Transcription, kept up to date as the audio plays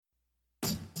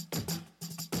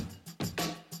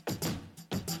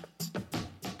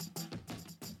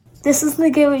This is the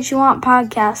Get What You Want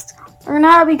podcast. Learn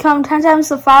how to become 10 times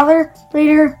the father,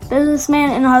 leader,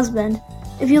 businessman, and husband.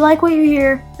 If you like what you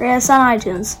hear, rate us on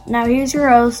iTunes. Now here's your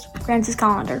host, Francis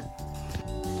Collender.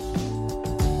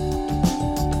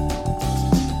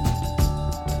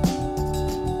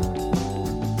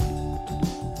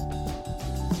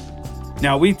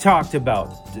 Now, we talked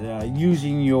about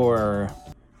using your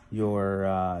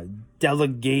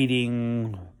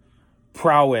delegating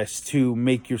prowess to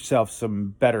make yourself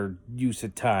some better use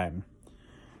of time.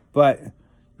 But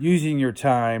using your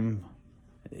time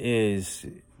is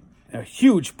a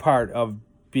huge part of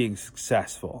being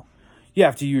successful. You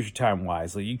have to use your time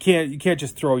wisely. You can't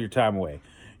just throw your time away.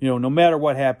 No matter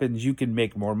what happens, you can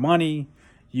make more money.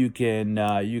 You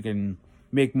can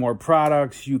make more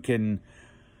products. You can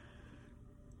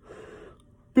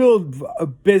build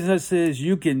businesses.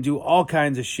 You can do all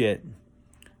kinds of shit.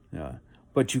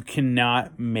 But you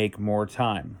cannot make more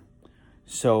time.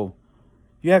 So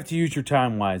you have to use your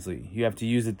time wisely. You have to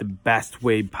use it the best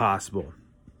way possible.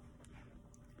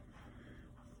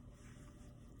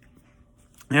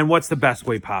 And what's the best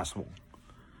way possible?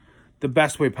 The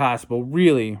best way possible,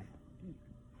 really,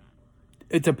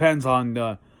 it depends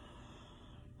on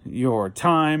your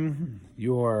time,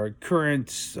 your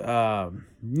current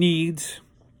needs,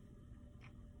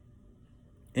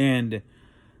 and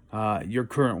your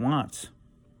current wants.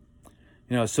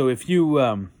 So if you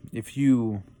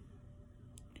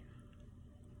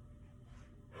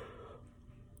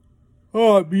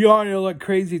beyond like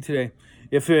crazy today.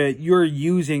 If you're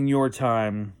using your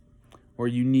time, or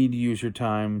you need to use your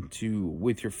time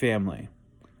with your family,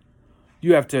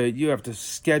 you have to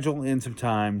schedule in some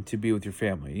time to be with your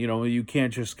family. You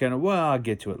can't just kind of, I'll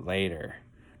get to it later.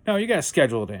 No, you got to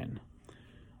schedule it in.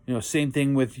 Same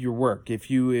thing with your work.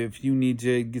 If you need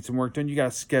to get some work done, you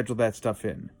got to schedule that stuff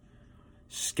in.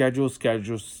 Schedule,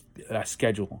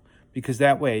 because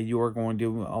that way you are going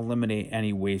to eliminate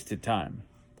any wasted time.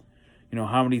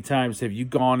 How many times have you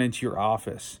gone into your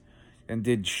office and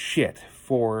did shit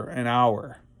for an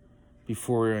hour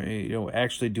before,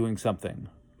 actually doing something?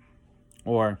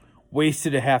 Or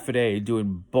wasted a half a day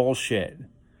doing bullshit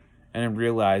and then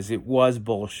realized it was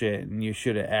bullshit and you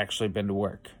should have actually been to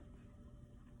work?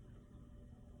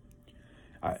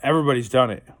 Everybody's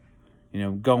done it.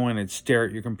 Go in and stare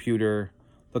at your computer,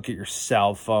 look at your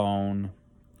cell phone,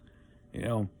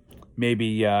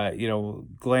 maybe,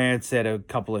 glance at a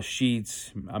couple of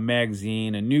sheets, a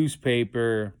magazine, a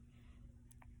newspaper,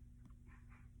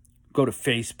 go to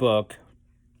Facebook,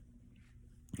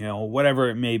 whatever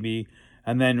it may be,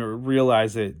 and then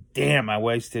realize that, damn, I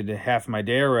wasted half my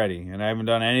day already and I haven't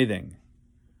done anything.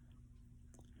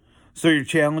 So your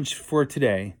challenge for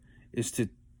today is to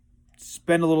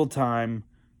spend a little time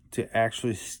to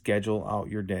actually schedule out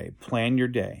your day, plan your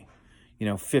day.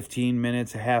 15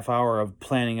 minutes, a half hour of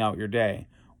planning out your day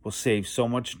will save so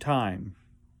much time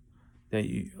that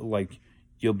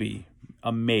you'll be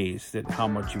amazed at how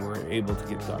much you were able to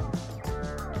get done.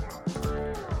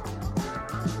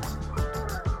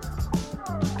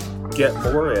 Get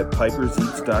more at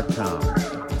piperseats.com.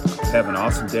 Have an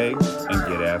awesome day and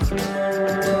get after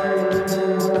it.